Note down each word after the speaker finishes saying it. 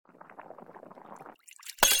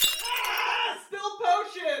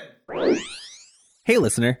Hey,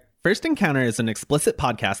 listener. First Encounter is an explicit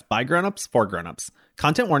podcast by grown-ups for grown-ups.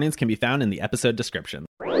 Content warnings can be found in the episode description.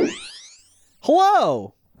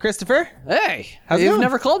 Hello, Christopher. Hey, How's it you've going?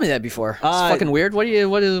 never called me that before. It's fucking weird. What is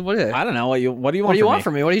it? I don't know. What do you want? What do you want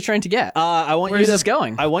from me? What are you trying to get? I want Where you is to, this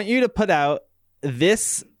going? I want you to put out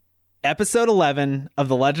this episode 11 of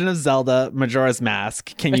The Legend of Zelda: Majora's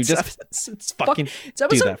Mask. Can you it's fucking it's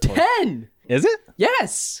episode do that for me? 10. Is it?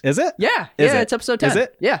 Yes. Is it? Yeah. Is yeah, it? it's episode 10. Is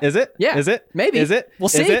it? Yeah. Is it? Yeah. Is it? Maybe. Is it? We'll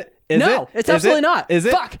see. Is it? Is no, it? it's Is absolutely it? not. Is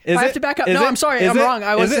it? Fuck. Is I have it? to back up. Is No, it? I'm sorry. Is I'm it? wrong.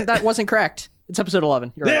 Is it? That wasn't correct. It's episode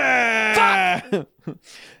 11. You're right. Yeah.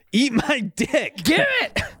 Eat my dick. Give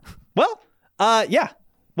it. Well, yeah.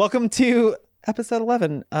 Welcome to episode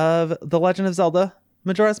 11 of The Legend of Zelda: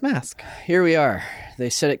 Majora's Mask. Here we are. They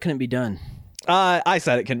said it couldn't be done. I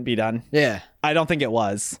said it couldn't be done. Yeah. I don't think it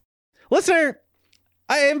was. Listener,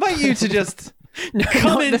 I invite you to just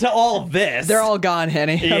come into all this. They're all gone,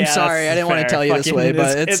 Henny. I'm Yes, sorry. I didn't want fair. to tell you this Fucking way,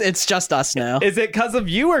 but is- it's just us now. Is it because of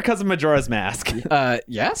you or because of Majora's Mask?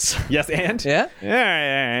 Yes. Yes, and?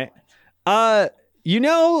 Yeah. All right. You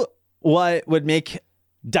know what would make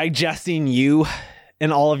digesting you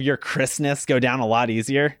and all of your crispness go down a lot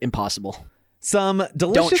easier? Impossible. Some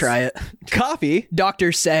delicious Don't try it. coffee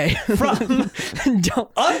Doctors say. from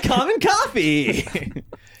Don't. Uncommon Coffee.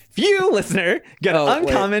 If you, listener, get Oh, wait.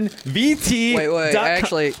 UncommonVT. Wait.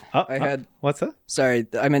 I I had. What's that? Sorry,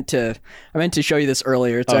 I meant to show you this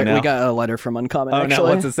earlier. It's Oh, no. We got a letter from Uncommon. Oh, no. Actually,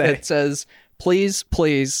 What's it say? It says, "Please,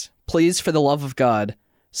 for the love of God,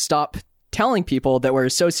 stop telling people that we're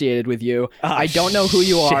associated with you. I don't know who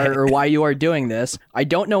you are shit. or why you are doing this. I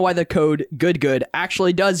don't know why the code good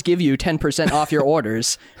actually does give you 10% off your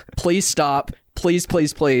orders. Please stop. Please.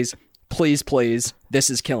 This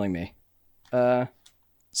is killing me."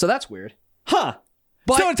 So that's weird. Huh.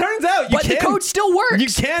 But- so it turns out you But can, the code still works. you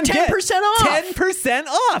can 10% get off. 10%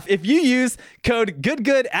 off if you use code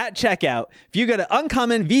GOOD at checkout. If you go to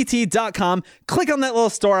uncommonvt.com, click on that little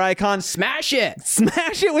store icon, Smash it.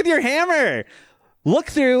 smash it with your hammer. Look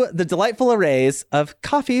through the delightful arrays of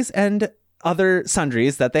coffees and other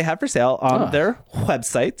sundries that they have for sale on their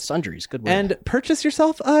website. Sundries, good word. And purchase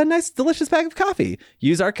yourself a nice, delicious bag of coffee.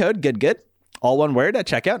 Use our code GOOD, all one word, at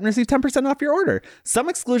checkout and receive 10% off your order. Some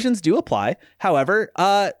exclusions do apply. However,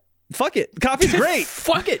 fuck it. Coffee's great.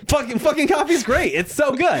 Fuck it. Fucking coffee's great. It's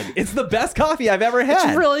so good. It's the best coffee I've ever had.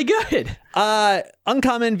 It's really good.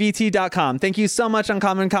 UncommonVT.com. Thank you so much,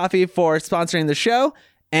 Uncommon Coffee, for sponsoring the show.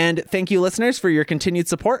 And thank you, listeners, for your continued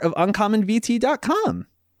support of UncommonVT.com.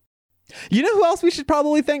 You know who else we should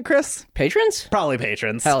probably thank, Chris? Patrons? Probably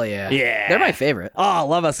patrons. Hell yeah. Yeah. They're my favorite. Oh,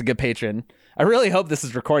 love us a good patron. I really hope this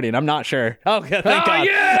is recording. I'm not sure. Oh, thank God.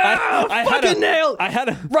 yeah! I Fucking nailed. I had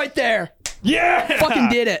a... Right there. Yeah! Fucking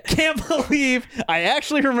did it. Can't believe I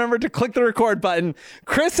actually remembered to click the record button.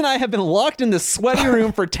 Chris and I have been locked in this sweaty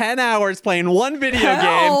room for 10 hours playing one video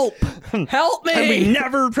Help. Help game. And we me.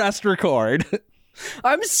 never pressed record.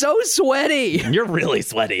 I'm so sweaty. You're really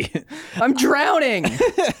sweaty. I'm drowning.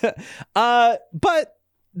 But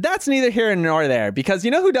that's neither here nor there, because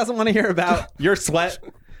you know who doesn't want to hear about your sweat?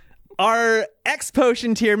 Our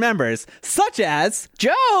X-Potion tier members, such as...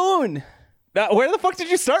 Joan. where the fuck did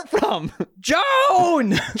you start from?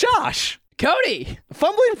 Joan. Josh. Cody.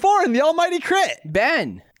 Fumbling 4 and the Almighty Crit.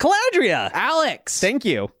 Ben. Caladria. Alex. Thank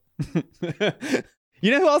you.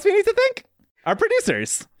 You know who else we need to thank? Our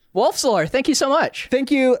producers. Wolfslore. Thank you so much. Thank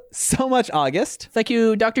you so much, August. Thank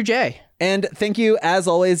you, Dr. J. And thank you, as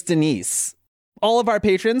always, Denise. All of our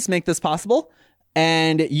patrons make this possible.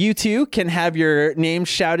 And you too can have your name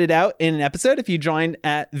shouted out in an episode if you join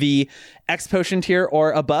at the X-Potion tier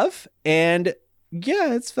or above. And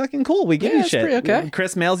yeah, it's fucking cool. We give Yeah, you it's shit. pretty okay.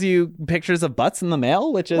 Chris mails you pictures of butts in the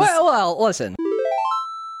mail, which is... Well, listen.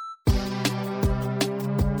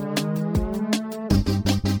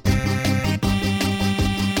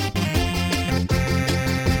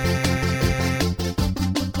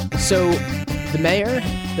 So, the mayor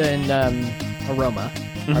and Aroma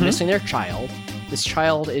are missing their child. This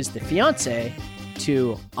child is the fiance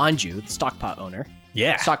to Anju, the stockpot owner.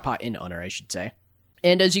 Yeah. Stockpot inn owner, I should say.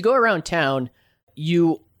 And as you go around town,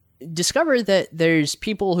 you discover that there's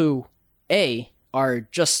people who, A, are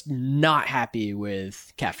just not happy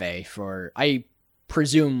with Cafe for, I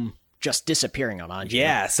presume, just disappearing on Anju.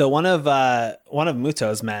 Yeah, so one of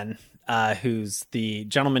Muto's men, who's the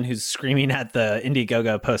gentleman who's screaming at the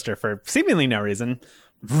Indiegogo poster for seemingly no reason,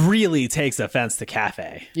 really takes offense to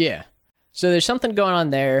Cafe. Yeah. So there's something going on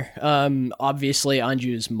there. Obviously,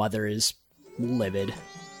 Anju's mother is livid.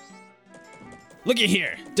 Looky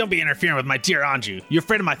here. Don't be interfering with my dear Anju. You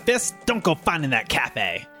afraid of my fists? Don't go finding that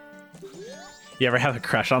Cafe. You ever have a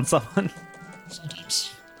crush on someone?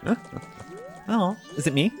 Sometimes. Oh, Oh, is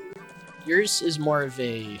it me? Yours is more of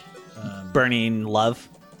a... Burning love.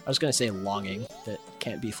 I was going to say longing that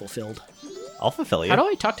can't be fulfilled. I'll fulfill you. How do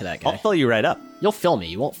I talk to that guy? I'll fill you right up. You'll fill me.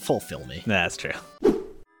 You won't fulfill me. That's true.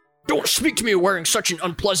 Don't speak to me wearing such an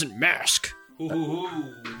unpleasant mask.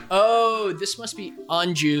 Oh, this must be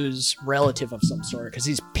Anju's relative of some sort, because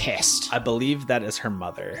he's pissed. I believe that is her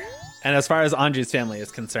mother. And as far as Anju's family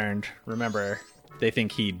is concerned, remember, they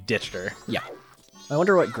think he ditched her. Yeah. I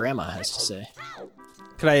wonder what Grandma has to say.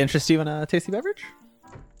 Could I interest you in a tasty beverage?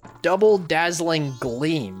 Double Dazzling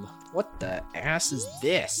Gleam. What the ass is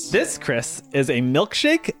this? This, Chris, is a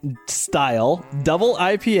milkshake style double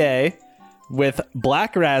IPA with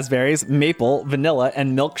black raspberries, maple, vanilla,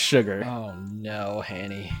 and milk sugar. Oh no,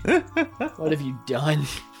 Hanny. What have you done?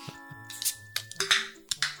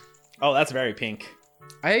 Oh, that's very pink.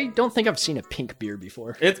 I don't think I've seen a pink beer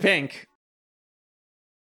before. It's pink.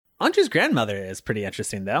 Anju's grandmother is pretty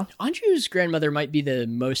interesting, though. Anju's grandmother might be the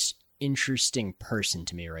most interesting person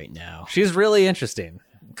to me right now. She's really interesting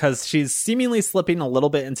because she's seemingly slipping a little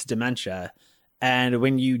bit into dementia. And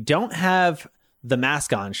when you don't have the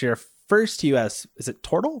mask on, she refers to you as, is it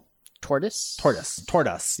Tortle? Tortoise?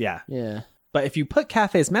 Tortoise, yeah. Yeah. But if you put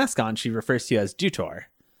Cafe's mask on, she refers to you as Dutor,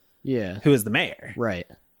 Yeah. who is the mayor. Right.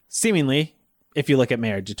 Seemingly, if you look at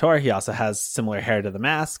Mayor Dutor, he also has similar hair to the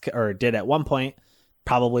mask, or did at one point,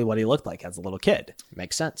 probably what he looked like as a little kid.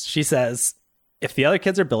 Makes sense. She says, if the other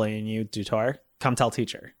kids are bullying you, Dutor, come tell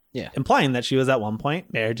teacher. Yeah. Implying that she was at one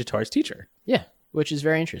point Mayor Dutor's teacher. Yeah. Which is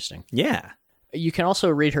very interesting. Yeah. You can also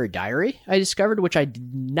read her diary, I discovered, which I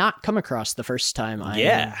did not come across the first time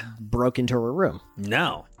I broke into her room.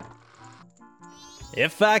 No.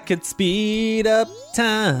 If I could speed up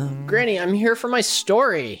time. Granny, I'm here for my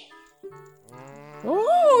story.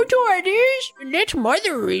 Oh, Tortoise, let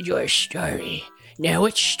Mother read your story. Now,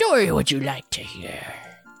 which story would you like to hear?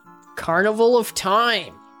 Carnival of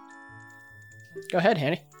Time. Go ahead,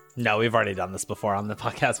 Hanny. No, we've already done this before on the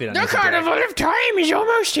podcast. We don't need The to do it. Carnival of Time is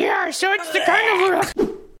almost here, so it's the Carnival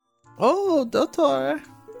of... Oh, Dutor.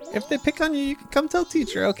 If they pick on you, you can come tell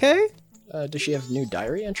teacher, okay? Does she have new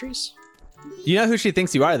diary entries? You know who she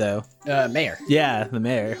thinks you are, though? Mayor. Yeah, the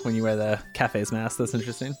mayor, when you wear the Cafe's mask. That's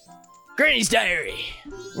interesting. Granny's diary.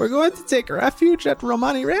 We're going to take refuge at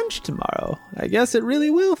Romani Ranch tomorrow. I guess it really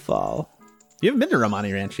will fall. You haven't been to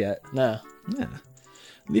Romani Ranch yet. No. Yeah.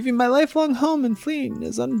 Leaving my lifelong home and fleeing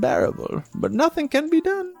is unbearable, but nothing can be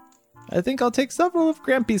done. I think I'll take several of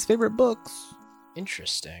Grampy's favorite books.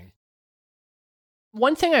 Interesting.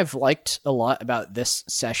 One thing I've liked a lot about this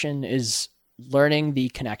session is learning the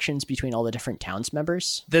connections between all the different towns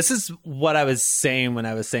members. This is what I was saying when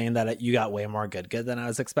I was saying that you got way more good than I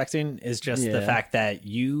was expecting, is just the fact that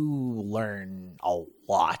you learn a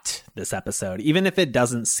lot this episode. Even if it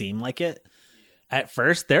doesn't seem like it at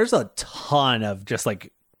first, there's a ton of just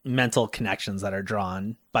like mental connections that are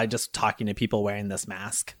drawn by just talking to people wearing this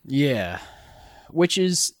mask. Yeah. Which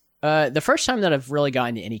is the first time that I've really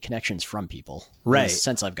gotten any connections from people. Right.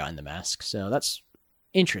 Since I've gotten the mask. So that's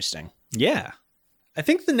interesting. Yeah. I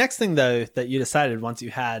think the next thing, though, that you decided once you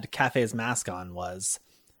had Cafe's mask on was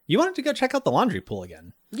you wanted to go check out the laundry pool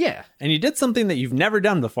again. Yeah. And you did something that you've never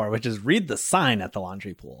done before, which is read the sign at the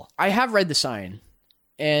laundry pool. I have read the sign,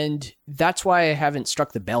 and that's why I haven't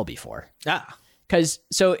struck the bell before. Ah. Because,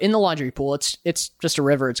 so in the laundry pool, it's just a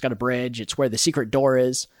river, it's got a bridge, it's where the secret door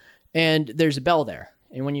is, and there's a bell there.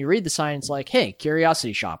 And when you read the sign, it's like, hey,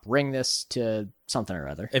 curiosity shop, ring this to something or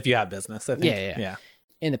other. If you have business, I think. Yeah.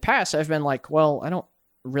 In the past, I've been like, well, I don't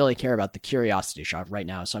really care about the curiosity shop right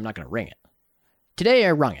now, so I'm not going to ring it. Today,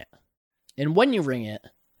 I rung it. And when you ring it,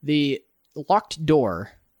 the locked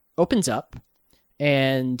door opens up,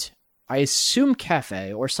 and I assume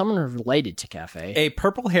Cafe, or someone related to Cafe, A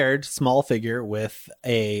purple-haired small figure with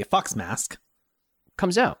a fox mask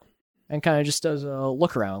comes out and kind of just does a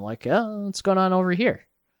look around like, oh, what's going on over here?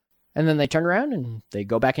 And then they turn around and they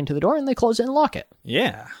go back into the door and they close it and lock it.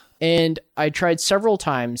 Yeah. And I tried several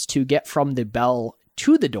times to get from the bell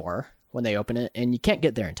to the door when they open it, and you can't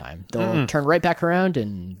get there in time. They'll turn right back around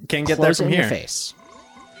and Can't get close there it from in here. your face.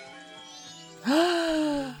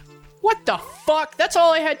 What the fuck? That's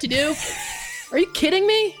all I had to do? Are you kidding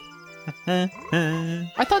me?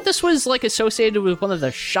 I thought this was like associated with one of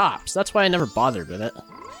the shops. That's why I never bothered with it.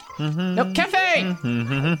 No,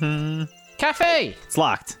 Cafe! Cafe! It's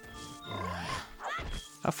locked.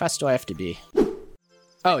 How fast do I have to be?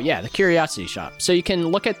 Oh, yeah, the curiosity shop. So you can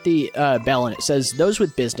look at the bell and it says, those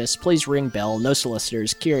with business, please ring bell, no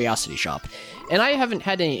solicitors, curiosity shop. And I haven't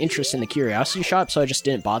had any interest in the curiosity shop, so I just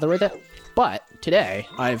didn't bother with it. But today,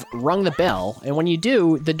 I've rung the bell, and when you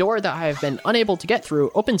do, the door that I have been unable to get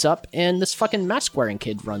through opens up, and this fucking mask-wearing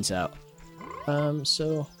kid runs out.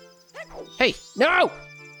 So... Hey! No!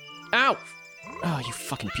 Ow! Oh, you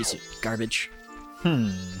fucking piece of garbage.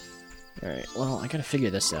 Alright, well, I gotta figure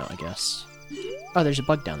this out, I guess. Oh, there's a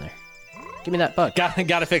bug down there. Give me that bug.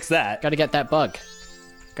 Gotta fix that. Gotta get that bug.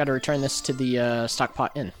 Gotta return this to the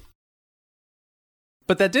Stockpot Inn.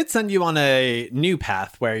 But that did send you on a new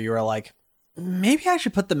path where you were like, maybe I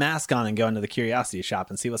should put the mask on and go into the curiosity shop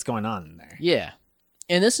and see what's going on in there. Yeah.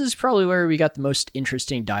 And this is probably where we got the most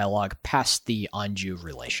interesting dialogue past the Anju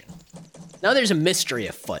relation. Now there's a mystery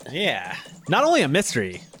afoot. Yeah. Not only a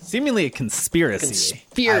mystery, seemingly a conspiracy.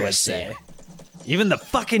 I would say. Even the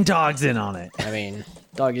fucking dog's in on it. I mean,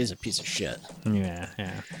 dog is a piece of shit. Yeah.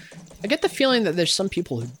 I get the feeling that there's some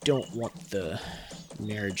people who don't want the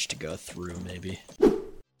marriage to go through, maybe.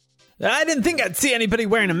 I didn't think I'd see anybody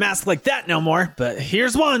wearing a mask like that no more, but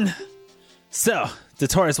here's one. So,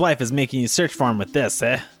 Dottoro's wife is making you search for him with this,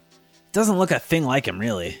 eh? Doesn't look a thing like him,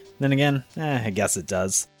 really. Then again, I guess it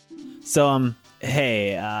does. So,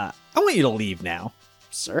 hey, I want you to leave now.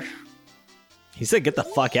 Sir? He said get the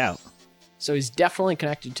fuck out. So he's definitely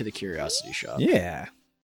connected to the curiosity shop. Yeah.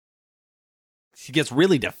 He gets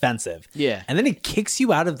really defensive. Yeah. And then he kicks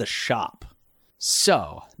you out of the shop.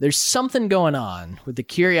 So, there's something going on with the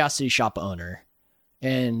curiosity shop owner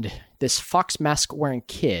and this fox mask wearing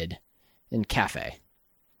kid in cafe.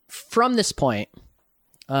 From this point,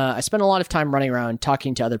 I spent a lot of time running around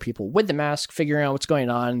talking to other people with the mask, figuring out what's going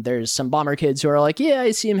on. There's some bomber kids who are like, yeah, I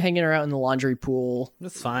see him hanging around in the laundry pool.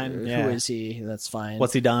 That's fine. Who is he? That's fine.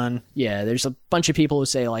 What's he done? Yeah, there's a bunch of people who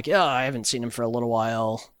say like, oh, I haven't seen him for a little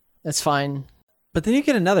while. That's fine. But then you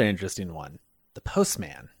get another interesting one. The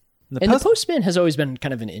postman. The postman has always been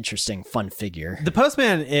kind of an interesting, fun figure. The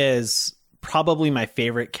postman is probably my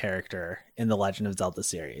favorite character in the Legend of Zelda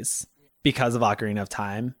series because of Ocarina of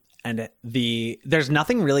Time. And there's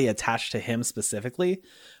nothing really attached to him specifically,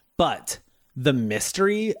 but the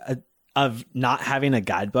mystery of not having a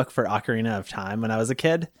guidebook for Ocarina of Time when I was a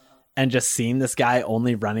kid and just seeing this guy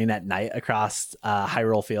only running at night across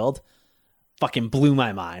Hyrule Field fucking blew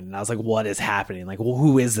my mind. And I was like, what is happening? Like, well,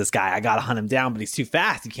 who is this guy? I gotta hunt him down, but he's too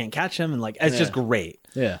fast. You can't catch him. And like, it's just great.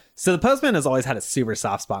 Yeah. So the postman has always had a super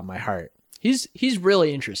soft spot in my heart. He's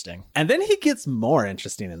really interesting. And then he gets more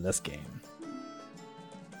interesting in this game.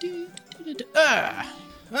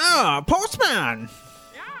 Postman.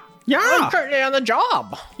 Yeah. I'm currently on the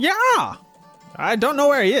job. Yeah. I don't know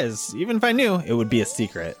where he is. Even if I knew, it would be a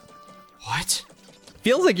secret. What?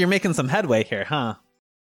 Feels like you're making some headway here, huh?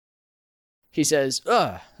 He says,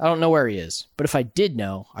 I don't know where he is, but if I did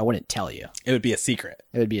know, I wouldn't tell you. It would be a secret.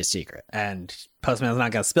 It would be a secret. And Postman's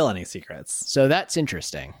not going to spill any secrets. So that's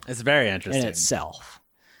interesting. It's very interesting. In itself.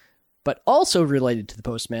 But also related to the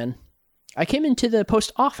postman, I came into the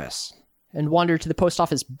post office and wandered to the post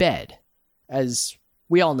office bed, as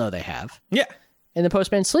we all know they have. Yeah. And the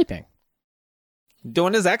postman's sleeping.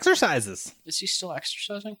 Doing his exercises. Is he still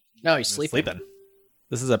exercising? No, he's sleeping.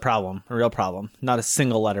 This is a problem, a real problem. Not a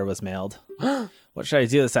single letter was mailed. What should I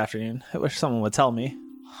do this afternoon? I wish someone would tell me.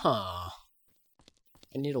 Huh.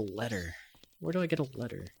 I need a letter. Where do I get a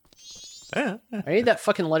letter? Yeah. I need that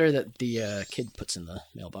fucking letter that the kid puts in the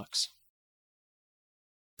mailbox.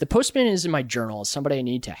 The postman is in my journal as somebody I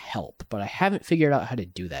need to help, but I haven't figured out how to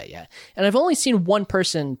do that yet. And I've only seen one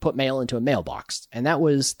person put mail into a mailbox, and that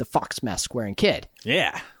was the fox mask wearing kid.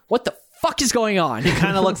 Yeah. What the fuck is going on? He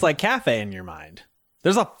kind of looks like Cafe in your mind.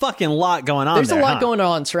 There's a fucking lot going on. There's a lot going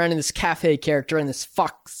on surrounding this cafe character and this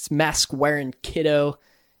fox mask wearing kiddo,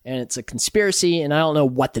 and it's a conspiracy, and I don't know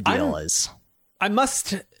what the deal is. I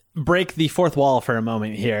must break the fourth wall for a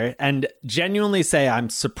moment here and genuinely say I'm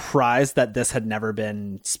surprised that this had never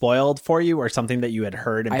been spoiled for you or something that you had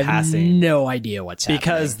heard in passing. I have no idea what's happening.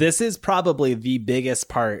 Because this is probably the biggest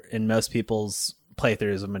part in most people's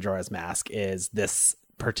playthroughs of Majora's Mask is this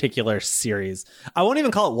particular series. I won't even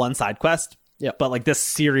call it one side quest. Yep. But like this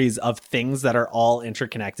series of things that are all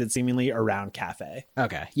interconnected seemingly around Cafe.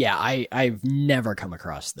 Okay. Yeah, I've never come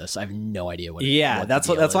across this. I have no idea what that's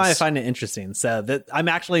why I find it interesting. So that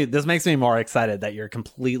this makes me more excited that you're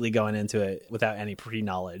completely going into it without any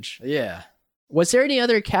pre-knowledge. Yeah. Was there any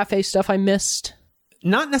other Cafe stuff I missed?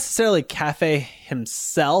 Not necessarily Cafe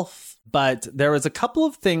himself, but there was a couple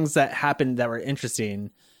of things that happened that were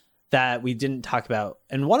interesting that we didn't talk about.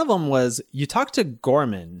 And one of them was you talked to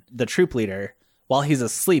Gorman, the troop leader, while he's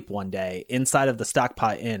asleep one day inside of the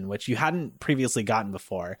Stockpot Inn, which you hadn't previously gotten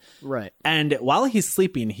before. Right. And while he's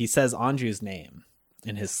sleeping, he says Anju's name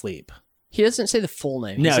in his sleep. He doesn't say the full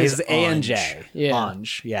name. No, he says A-N-J. Yeah.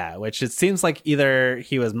 Anj. Yeah, which it seems like either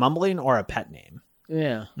he was mumbling or a pet name.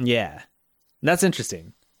 Yeah. Yeah. That's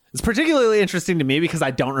interesting. It's particularly interesting to me because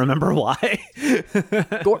I don't remember why.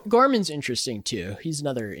 Gorman's interesting too. He's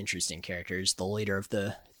another interesting character. He's the leader of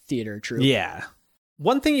the theater troupe. Yeah.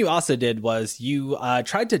 One thing you also did was you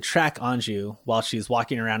tried to track Anju while she's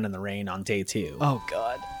walking around in the rain on day 2. Oh,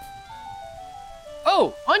 God.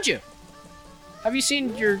 Oh, Anju! Have you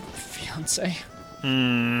seen your fiance?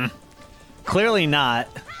 Clearly not.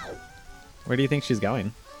 Where do you think she's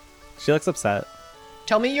going? She looks upset.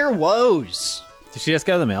 Tell me your woes. Did she just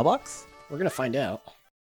go to the mailbox? We're going to find out.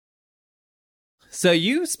 So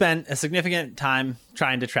you spent a significant time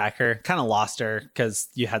trying to track her, kind of lost her because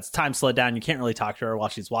you had time slowed down. You can't really talk to her while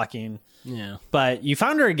she's walking. Yeah. But you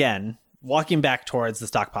found her again, walking back towards the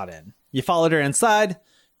Stockpot Inn. You followed her inside.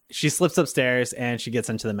 She slips upstairs and she gets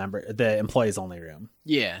into the employees only room.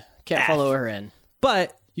 Yeah. Can't follow her in.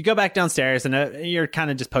 But you go back downstairs and you're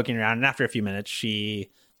kind of just poking around. And after a few minutes,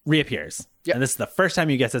 she reappears. Yep. And this is the first time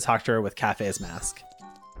you get to talk to her with Cafe's mask.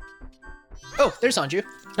 Oh, there's Anju.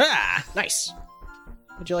 Ah! Nice.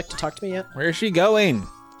 Would you like to talk to me yet? Where is she going?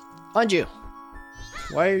 Anju,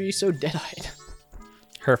 why are you so dead-eyed?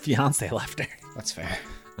 Her fiance left her. That's fair.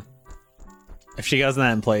 If she goes in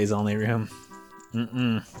that employees only room.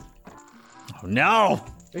 Oh, no. Are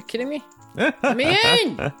you kidding me? Let me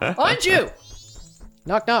in! Anju!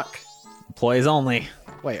 Knock, knock. Employees only.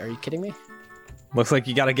 Wait, are you kidding me? Looks like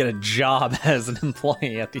you got to get a job as an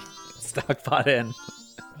employee at the Stockpot Inn.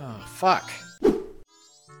 Oh, fuck.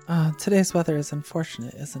 Today's weather is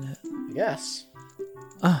unfortunate, isn't it? I guess.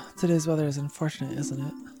 Today's weather is unfortunate, isn't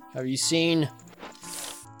it? Have you seen...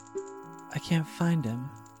 I can't find him.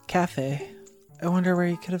 Cafe. I wonder where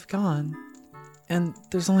he could have gone. And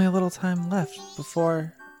there's only a little time left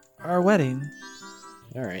before our wedding.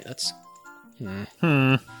 Alright, that's...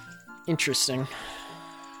 Interesting.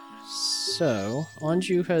 So,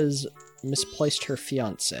 Anju has misplaced her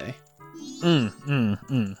fiancé.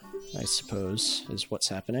 I suppose, is what's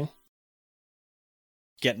happening.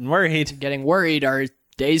 Getting worried. Getting worried, our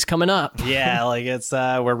day's coming up. Yeah, like it's,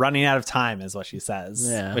 we're running out of time is what she says.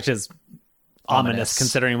 Yeah. Which is ominous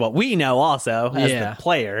considering what we know also as Yeah. the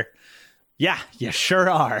player. Yeah, you sure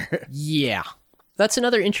are. Yeah. That's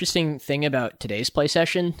another interesting thing about today's play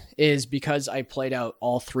session is because I played out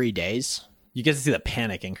all 3 days. You get to see the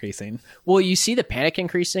panic increasing. Well, you see the panic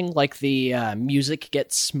increasing, like the music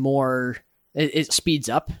gets more... It speeds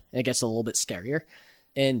up, and it gets a little bit scarier.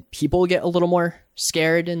 And people get a little more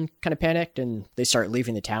scared and kind of panicked, and they start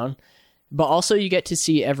leaving the town. But also you get to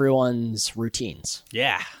see everyone's routines,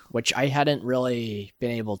 Yeah. which I hadn't really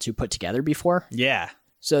been able to put together before. Yeah.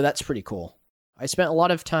 So that's pretty cool. I spent a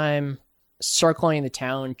lot of time circling the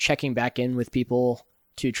town, checking back in with people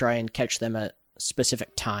to try and catch them at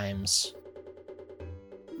specific times.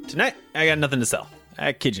 Tonight, I got nothing to sell.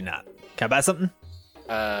 I kid you not. Can I buy something?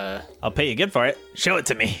 I'll pay you good for it. Show it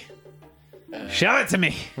to me. Show it to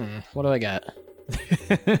me. What do I got?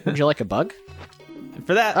 Would you like a bug? And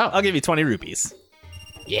for that, Oh. I'll give you 20 rupees.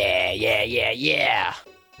 Yeah.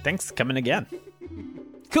 Thanks, coming again.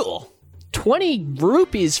 Cool. 20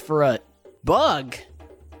 rupees for a bug.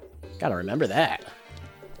 Gotta remember that.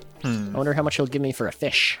 I wonder how much he'll give me for a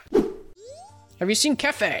fish. Have you seen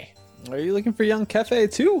Cafe? Are you looking for young Cafe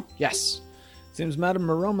too? Yes. Seems Madame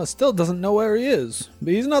Maroma still doesn't know where he is,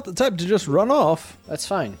 but he's not the type to just run off. That's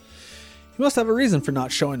fine. He must have a reason for not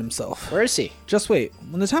showing himself. Where is he? Just wait.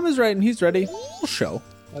 When the time is right and he's ready, we'll show.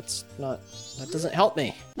 That doesn't help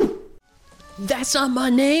me. That's not my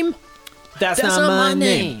name. That's not my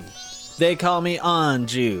name. They call me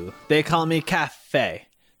Anju. They call me Cafe.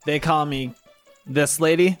 They call me this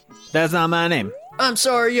lady. That's not my name. I'm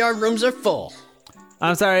sorry, our rooms are full.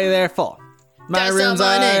 I'm sorry, they're full. My That's not rooms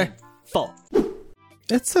my are name. full.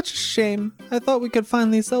 It's such a shame. I thought we could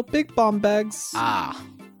finally sell big bomb bags. Ah.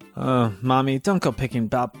 Oh, Mommy, don't go picking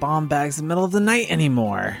about bomb bags in the middle of the night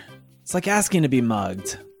anymore. It's like asking to be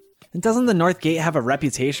mugged. And doesn't the North Gate have a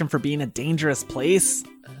reputation for being a dangerous place?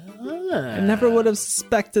 I never would have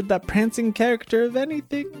suspected that prancing character of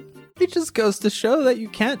anything. It just goes to show that you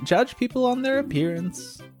can't judge people on their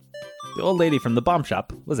appearance. The old lady from the bomb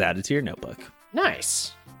shop was added to your notebook.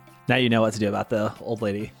 Nice. Now you know what to do about the old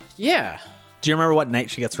lady. Yeah. Do you remember what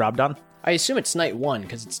night she gets robbed on? I assume it's night 1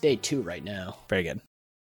 because it's day 2 right now. Very good.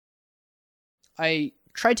 I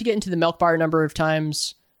tried to get into the milk bar a number of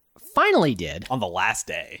times. Finally did. On the last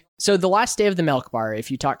day. So the last day of the milk bar,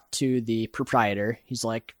 if you talk to the proprietor, he's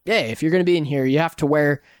like, hey, if you're going to be in here, you have to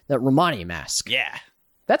wear that Romani mask. Yeah.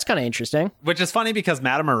 That's kind of interesting. Which is funny because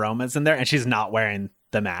Madame Aroma's in there and she's not wearing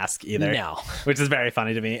the mask either. No. Which is very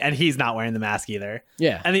funny to me. And he's not wearing the mask either.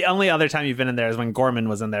 Yeah. And the only other time you've been in there is when Gorman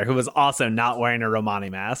was in there, who was also not wearing a Romani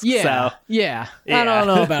mask. Yeah. So, yeah. yeah. I don't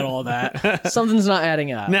know about all that. Something's not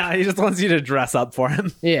adding up. no, he just wants you to dress up for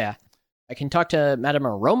him. Yeah. I can talk to Madame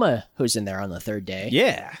Aroma, who's in there on the 3rd day.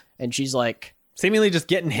 Yeah. And she's like, Seemingly just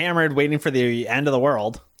getting hammered, waiting for the end of the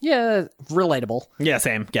world. yeah, relatable. Yeah,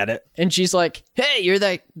 same. Get it. And she's like, hey, you're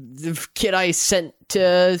the kid I sent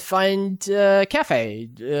to find Cafe.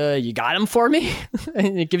 You got him for me?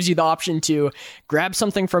 And it gives you the option to grab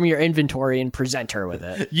something from your inventory and present her with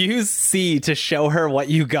it. Use C to show her what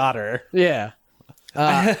you got her. Yeah.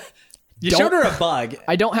 You showed her a bug.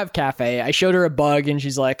 I don't have Cafe. I showed her a bug and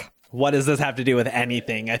she's like, What does this have to do with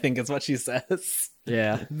anything? I think is what she says.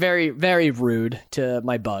 yeah, very, very rude to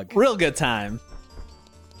my bug. Real good time.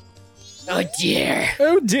 Oh, dear.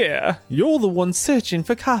 Oh dear, you're the one searching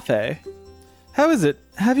for Cafe. How is it?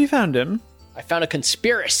 Have you found him? I found a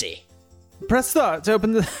conspiracy. Press start to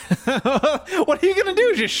open the... What are you going to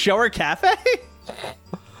do? Just show her Cafe?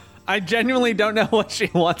 I genuinely don't know what she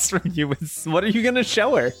wants from you. What are you going to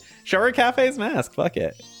show her? Show her Cafe's mask. Fuck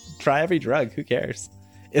it. Try every drug. Who cares?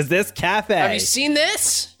 Is this Cafe? Have you seen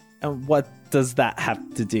this? And what does that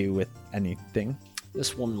have to do with anything?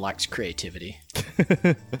 This woman lacks creativity.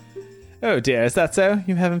 Oh dear, is that so?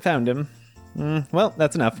 You haven't found him? Well,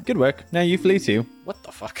 that's enough. Good work. Now you flee too. What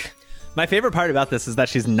the fuck? My favorite part about this is that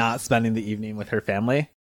she's not spending the evening with her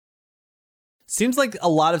family. Seems like a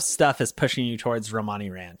lot of stuff is pushing you towards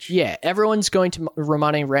Romani Ranch. Yeah, everyone's going to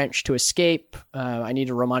Romani Ranch to escape. I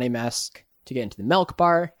need a Romani mask to get into the milk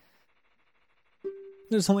bar.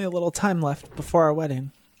 There's only a little time left before our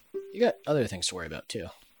wedding. You got other things to worry about, too.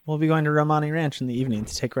 We'll be going to Romani Ranch in the evening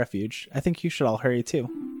to take refuge. I think you should all hurry too.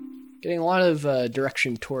 Getting a lot of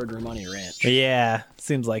direction toward Romani Ranch. Yeah,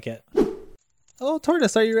 seems like it. Hello,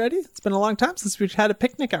 Tortoise, are you ready? It's been a long time since we've had a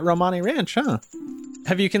picnic at Romani Ranch, huh?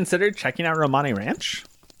 Have you considered checking out Romani Ranch?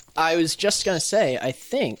 I was just going to say, I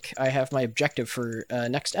think I have my objective for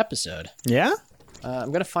next episode. Yeah? I'm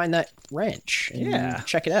going to find that ranch and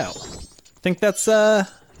check it out. I think that's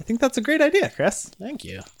a great idea, Chris. Thank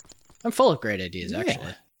you. I'm full of great ideas,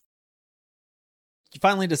 actually. You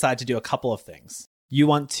finally decide to do a couple of things. You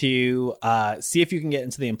want to see if you can get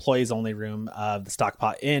into the employees only room of the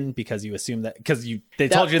Stockpot Inn because you assume that they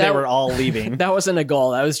told you they were all leaving. That wasn't a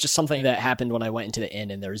goal. That was just something that happened when I went into the inn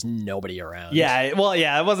and there was nobody around. Yeah, well,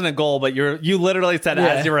 yeah, it wasn't a goal, but you literally said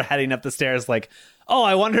as you were heading up the stairs, like, oh,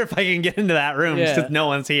 I wonder if I can get into that room because no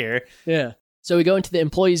one's here. Yeah. So we go into the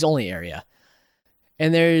employees only area,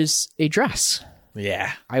 and there's a dress.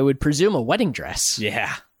 Yeah. I would presume a wedding dress.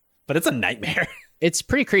 Yeah. But it's a nightmare. It's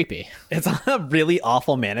pretty creepy. It's on a really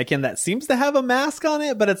awful mannequin that seems to have a mask on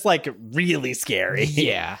it, but it's like really scary.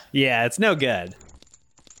 Yeah. Yeah, it's no good.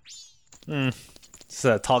 It's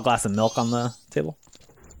a tall glass of milk on the table.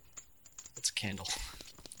 It's a candle.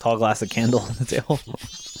 Tall glass of candle on the table.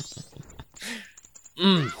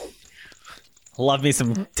 Love me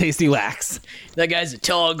some tasty wax. That guy's a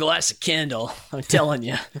tall glass of candle. I'm telling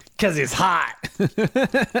you. Because he's hot. Oh, wait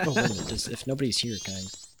a minute. If nobody's here, can I...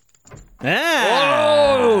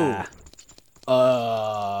 Ah.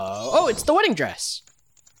 Oh, it's the wedding dress.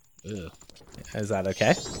 Ew. Is that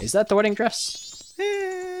okay? Is that the wedding dress?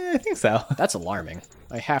 I think so. That's alarming.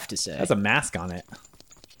 I have to say. Has a mask on it.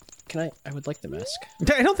 Can I would like the mask.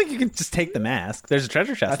 I don't think you can just take the mask. There's a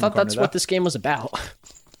treasure chest. I thought that's what this game was about.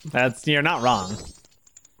 You're not wrong.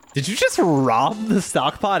 Did you just rob the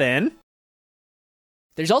Stockpot Inn?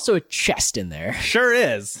 There's also a chest in there. Sure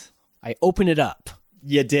is. I open it up.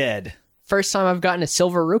 You did. First time I've gotten a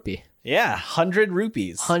silver rupee. Yeah, 100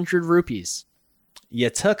 rupees. 100 rupees. You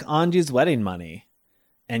took Anju's wedding money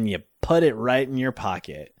and you put it right in your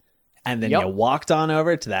pocket. And then you walked on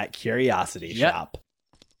over to that curiosity shop.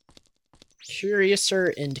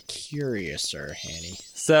 Curiouser and curiouser, Hanny.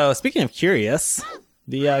 So, speaking of curious,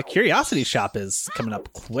 the curiosity shop is coming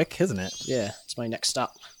up quick, isn't it? Yeah, it's my next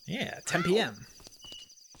stop. Yeah, 10 p.m.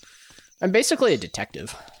 I'm basically a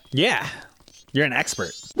detective. Yeah, you're an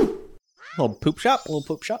expert. Little poop shop? Little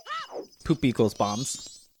poop shop. Poop equals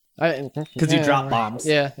bombs. Because you drop bombs.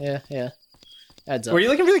 Yeah. Adds up. Were you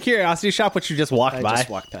looking for the curiosity shop, which you just walked by? I just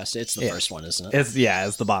walked past it. It's the first one, isn't it?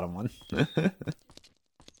 It's the bottom one.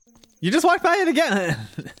 You just walked by it again.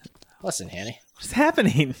 Listen, Hanny. What's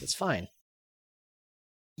happening? It's fine.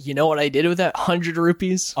 You know what I did with that 100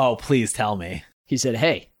 rupees? Oh, please tell me. He said,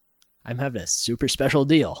 hey, I'm having a super special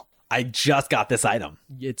deal. I just got this item.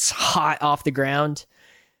 It's hot off the ground.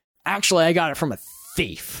 Actually, I got it from a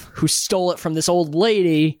thief who stole it from this old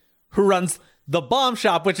lady who runs the bomb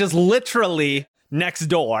shop, which is literally next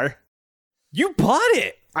door. You bought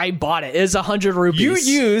it. I bought it. It was 100 rupees. You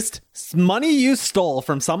used money you stole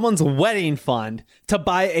from someone's wedding fund to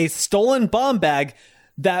buy a stolen bomb bag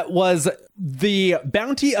that was the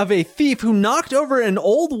bounty of a thief who knocked over an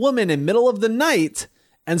old woman in middle of the night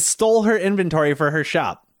and stole her inventory for her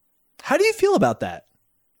shop. How do you feel about that?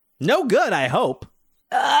 No good, I hope.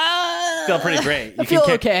 Feel pretty great. I feel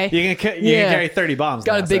okay. You can carry 30 bombs.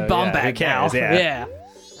 Got now, a big so, bomb bag who cares? now. Yeah.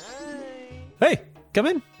 Hey, come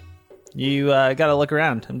in. You gotta look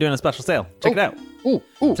around. I'm doing a special sale. Check it out.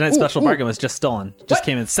 Tonight's special bargain was just stolen. Just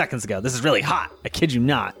came in seconds ago. This is really hot. I kid you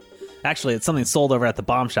not. Actually, it's something sold over at the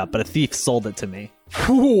bomb shop, but a thief sold it to me.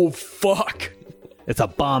 Oh, fuck. It's a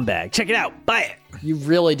bomb bag. Check it out. Buy it. You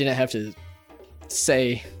really didn't have to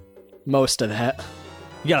say most of that.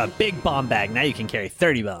 You got a big bomb bag. Now you can carry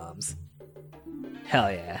 30 bombs.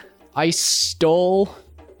 Hell yeah. I stole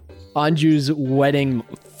Anju's wedding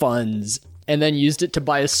funds and then used it to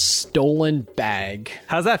buy a stolen bag.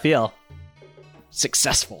 How's that feel?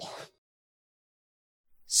 Successful.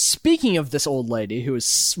 Speaking of this old lady who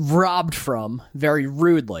was robbed from very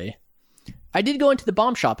rudely, I did go into the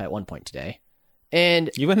bomb shop at one point today. And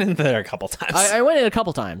you went in there a couple times. I went in a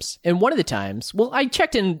couple times. And one of the times, well, I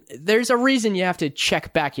checked in. There's a reason you have to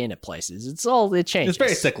check back in at places. It changes. It's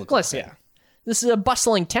very cyclical. Listen, yeah. This is a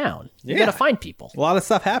bustling town. You gotta find people. A lot of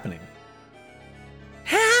stuff happening.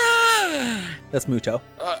 That's Muto.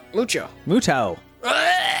 Mucho. Muto.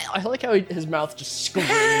 I like how his mouth just screams.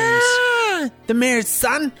 The mayor's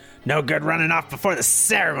son? No good running off before the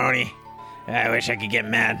ceremony. I wish I could get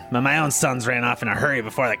mad, but my own sons ran off in a hurry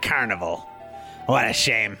before the carnival. What a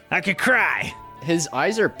shame. I could cry. His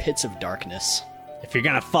eyes are pits of darkness. If you're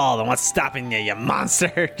gonna fall, then what's stopping you, you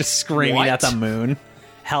monster? Just screaming at the moon.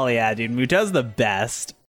 Hell yeah, dude. Muto's the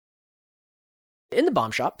best. In the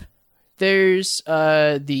bomb shop, there's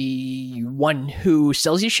the one who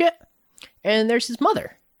sells you shit, and there's his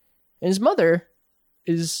mother. And his mother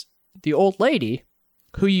is the old lady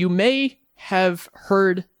who you may have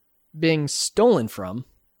heard being stolen from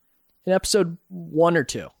in episode 1 or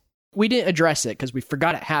 2. We didn't address it because we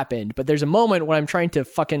forgot it happened, but there's a moment when I'm trying to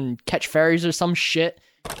fucking catch fairies or some shit.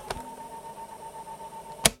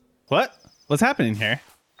 What? What's happening here?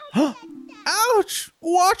 Ouch!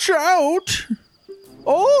 Watch out!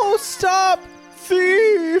 Oh, stop!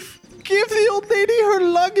 Thief! Give the old lady her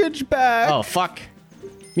luggage back! Oh, fuck.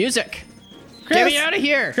 Music! Chris, Get me out of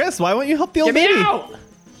here! Chris, why won't you help the old Get lady? me out!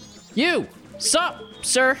 You! Sup,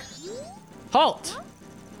 sir? Halt!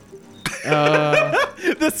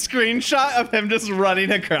 The screenshot of him just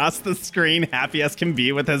running across the screen, happy as can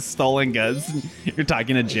be with his stolen goods. You're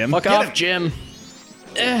talking to Jim. Fuck Get off, him. Jim.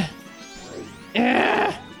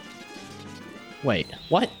 Wait,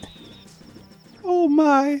 what? Oh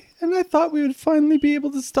my, and I thought we would finally be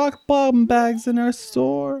able to stock bomb bags in our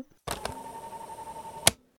store.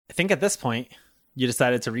 I think at this point, you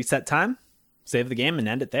decided to reset time, save the game, and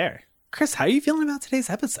end it there. Chris, how are you feeling about today's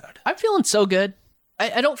episode? I'm feeling so good.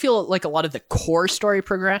 I don't feel like a lot of the core story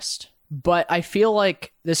progressed, but I feel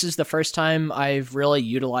like this is the first time I've really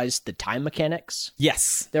utilized the time mechanics.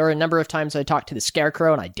 Yes. There were a number of times I talked to the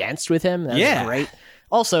Scarecrow and I danced with him. That was great.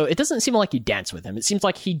 Also, it doesn't seem like you dance with him. It seems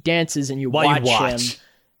like he dances and you watch him,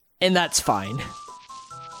 and that's fine.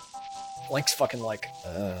 Link's fucking like,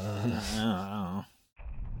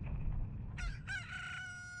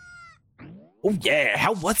 Oh yeah,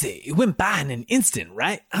 how was it? It went by in an instant,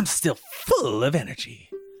 right? I'm still full of energy.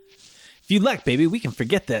 If you like, baby, we can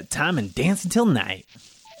forget that time and dance until night.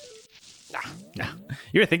 Nah.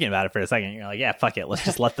 You were thinking about it for a second. You're like, yeah, fuck it. Let's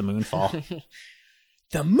just let the moon fall.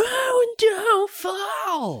 the moon don't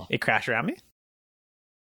fall. It crashed around me.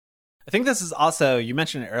 I think this is also, you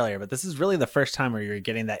mentioned it earlier, but this is really the first time where you're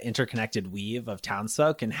getting that interconnected weave of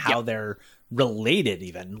townsfolk and how they're related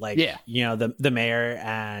even. Like, you know, the mayor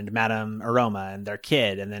and Madame Aroma and their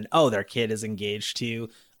kid, and then, their kid is engaged to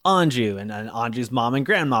Anju, and Anju's mom and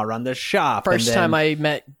grandma run the shop. First time I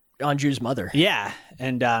met Anju's mother. Yeah,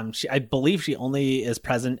 and I believe she only is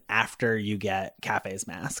present after you get Cafe's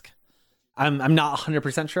mask. I'm not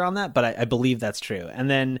 100% sure on that, but I believe that's true. And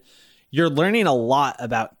then you're learning a lot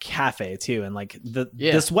about Cafe too, and like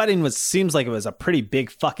this wedding seems like it was a pretty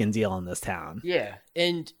big fucking deal in this town. Yeah,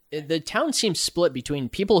 and the town seems split between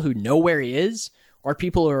people who know where he is, or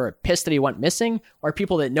people who are pissed that he went missing, or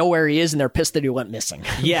people that know where he is and they're pissed that he went missing.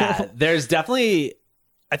 Yeah, there's definitely,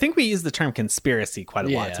 I think we use the term conspiracy quite a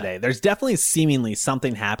lot today. There's definitely seemingly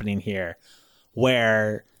something happening here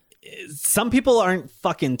where some people aren't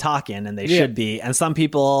fucking talking and they should be, and some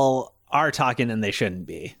people are talking and they shouldn't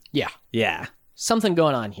be. Yeah. Something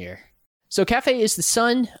going on here. So Cafe is the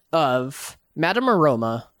son of Madame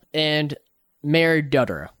Aroma and Mayor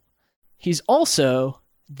Dodoro. He's also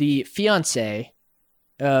the fiance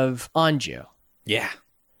of Anju. Yeah.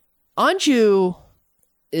 Anju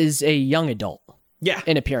is a young adult, Yeah.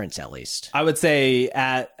 in appearance at least. I would say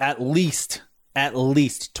at least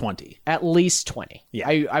 20. At least 20. Yeah.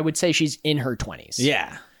 I would say she's in her 20s.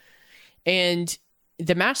 Yeah. And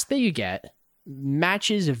the mask that you get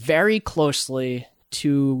matches very closely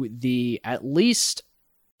to the at least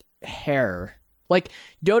hair. Like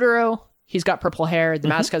Dodoro, he's got purple hair. The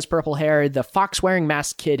mask has purple hair. The fox wearing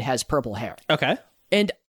mask kid has purple hair. Okay.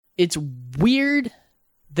 And it's weird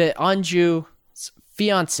that Anju's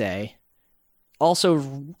fiance also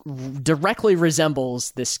directly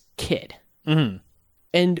resembles this kid. Mm-hmm.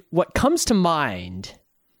 And what comes to mind,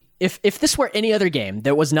 if this were any other game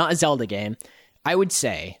that was not a Zelda game, I would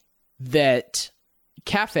say that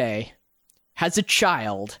Cafe has a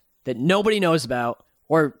child that nobody knows about,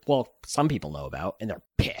 or, well, some people know about, and they're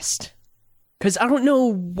pissed. Because I don't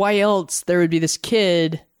know why else there would be this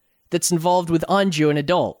kid that's involved with Anju, an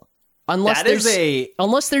adult.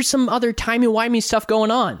 Unless there's some other timey-wimey stuff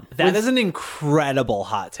going on. That is an incredible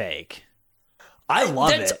hot take. I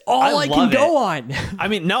love it. That's all I can go on. I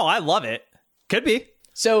mean, no, I love it. Could be.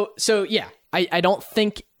 So yeah, I don't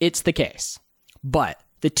think it's the case. But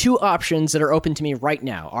the two options that are open to me right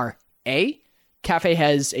now are A, Cafe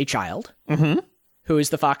has a child who is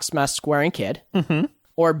the fox mask wearing kid,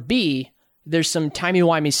 or B, there's some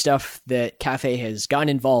timey-wimey stuff that Cafe has gotten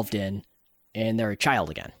involved in and they're a child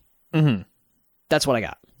again. Mm-hmm. That's what I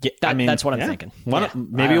got. Yeah, that's what I'm thinking.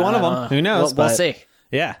 Maybe one of them. Who knows? We'll see.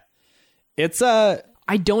 Yeah. It's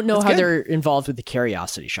I don't know how good. they're involved with the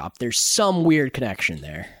Curiosity Shop. There's some weird connection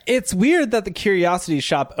there. It's weird that the Curiosity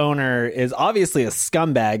Shop owner is obviously a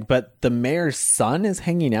scumbag, but the mayor's son is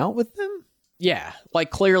hanging out with them? Yeah, like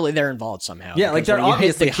clearly they're involved somehow. Yeah, like because they're when you hit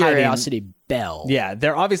obviously the Curiosity bell. Yeah,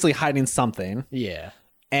 they're obviously hiding something. Yeah.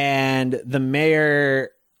 And the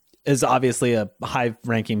mayor is obviously a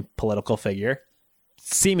high-ranking political figure.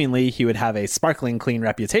 Seemingly, he would have a sparkling clean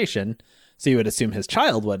reputation, so you would assume his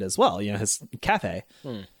child would as well, his Cafe.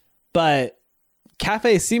 But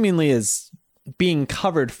Cafe seemingly is being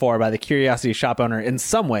covered for by the Curiosity Shop owner in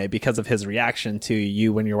some way because of his reaction to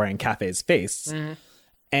you when you're wearing Cafe's face.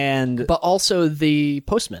 And But also the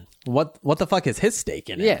postman. what the fuck is his stake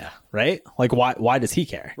in it? Yeah. Right? Like, why does he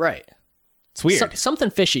care? Right. It's weird.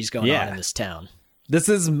 Something fishy's going Yeah. on in this town.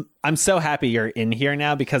 I'm so happy you're in here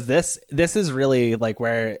now, because this is really like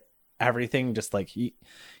where everything just like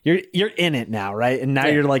you're in it now, right? And now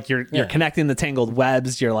Yeah. you're like you're connecting the tangled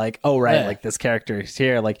webs. You're like, oh right, Yeah. like this character is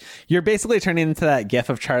here. Like you're basically turning into that gif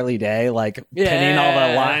of Charlie Day, like pinning all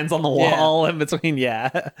the lines on the wall in between.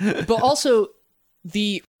 Yeah. But also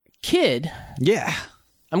the kid, Yeah.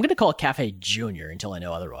 I'm going to call it Cafe Jr. until I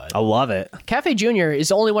know otherwise. I love it. Cafe Jr. is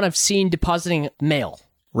the only one I've seen depositing mail.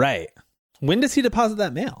 Right. When does he deposit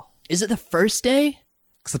that mail? Is it the first day?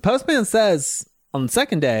 Because the postman says on the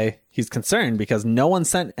second day he's concerned because no one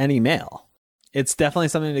sent any mail. It's definitely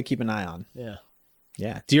something to keep an eye on. Yeah.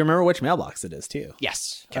 Yeah. Do you remember which mailbox it is too?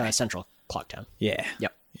 Yes. Central Clocktown. Yeah.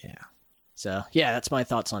 Yep. Yeah. So, yeah, that's my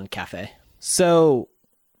thoughts on Cafe. So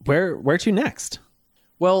where to next?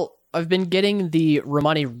 Well, I've been getting the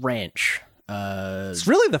Romani Ranch. It's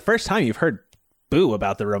really the first time you've heard boo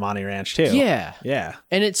about the Romani Ranch too. Yeah. Yeah.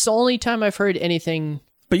 And it's the only time I've heard anything.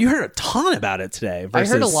 But you heard a ton about it today. I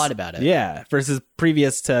heard a lot about it. Yeah. Versus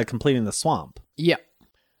previous to completing the swamp. Yeah.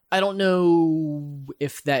 I don't know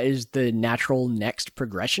if that is the natural next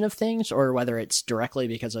progression of things or whether it's directly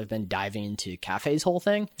because I've been diving into Cafe's whole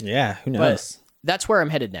thing. Yeah. Who But knows? that's where I'm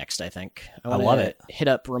headed next, I think. I love it. Hit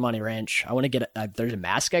up Romani Ranch. I want to get there's a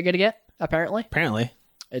mask I got to get, apparently. Apparently.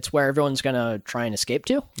 It's where everyone's going to try and escape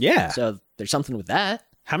to. Yeah. So there's something with that.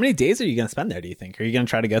 How many days are you going to spend there, do you think? Are you going to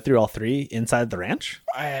try to go through all 3 inside the ranch?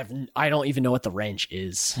 I don't even know what the ranch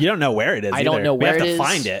is. You don't know where it is. I don't know where we have it to is.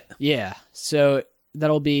 find it. Yeah. So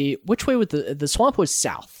that'll be which way would the swamp was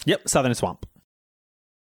south. Yep. Southern Swamp.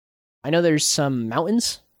 I know there's some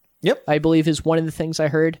mountains. Yep. I believe is one of the things I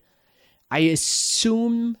heard. I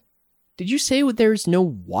assume. Did you say there's no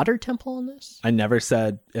water temple in this? I never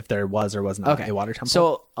said if there was or was not a water temple.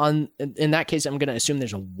 So in that case, I'm going to assume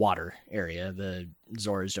there's a water area, the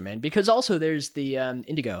Zora's domain, because also there's the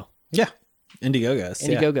Indigo. Yeah. Indiegogos.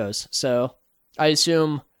 Indiegogos. So I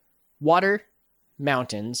assume water,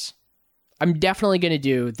 mountains. I'm definitely going to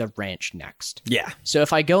do the ranch next. Yeah. So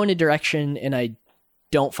if I go in a direction and I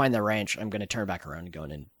don't find the ranch, I'm going to turn back around and go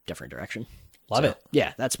in a different direction. Love it.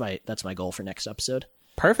 Yeah, that's my goal for next episode.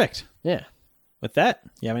 Perfect. Yeah. With that,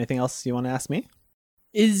 you have anything else you want to ask me?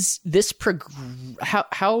 Is this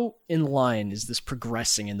how in line is this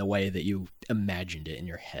progressing in the way that you imagined it in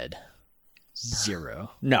your head?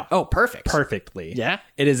 0. No. Oh, perfect. Perfectly. Yeah?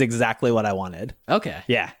 It is exactly what I wanted. Okay.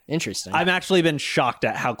 Yeah. Interesting. I've actually been shocked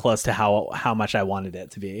at how close to how much I wanted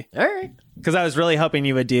it to be. All right. Because I was really hoping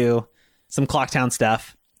you would do some Clocktown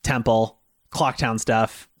stuff, Temple, Clocktown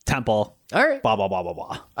stuff, Temple, All right. blah, blah, blah, blah,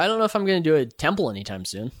 blah. I don't know if I'm going to do a temple anytime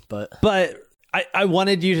soon, but... But I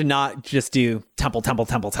wanted you to not just do Temple, Temple,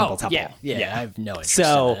 Temple, Temple, Temple. Yeah. I have no interest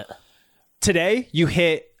So in it. today you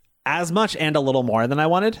hit as much and a little more than I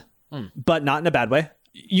wanted, but not in a bad way.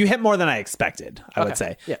 You hit more than I expected, I would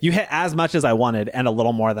say. Yeah. You hit as much as I wanted and a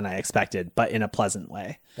little more than I expected, but in a pleasant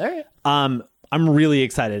way. All right. I'm really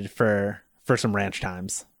excited for some ranch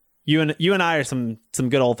times. You and I are some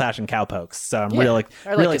good old fashioned cowpokes, so I'm Yeah, really I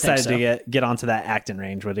like really to think excited so. to get onto that acting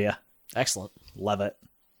range with you. Excellent. Love it. I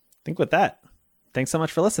think with that, thanks so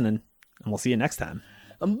much for listening, and we'll see you next time.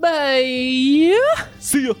 Bye.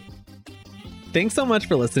 See ya. Thanks so much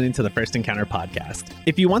for listening to the First Encounter podcast.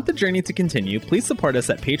 If you want the journey to continue, please support us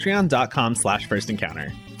at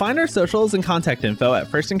patreon.com/firstencounter. Find our socials and contact info at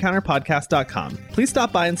firstencounterpodcast.com. Please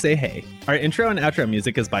stop by and say hey. Our intro and outro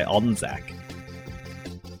music is by Alden Zach.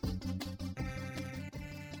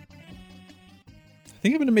 I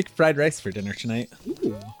think I'm going to make fried rice for dinner tonight.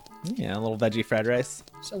 Ooh, Yeah, a little veggie fried rice.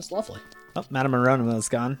 sounds lovely. Oh, Madame Aroma is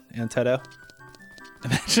gone, and Toto.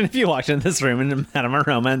 Imagine if you walked into this room and Madame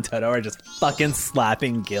Aroma and Toto are just fucking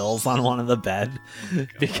slapping gills on one of the bed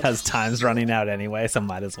because time's running out anyway, so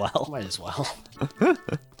might as well. Might as well. I'm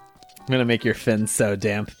gonna make your fins so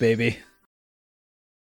damp, baby.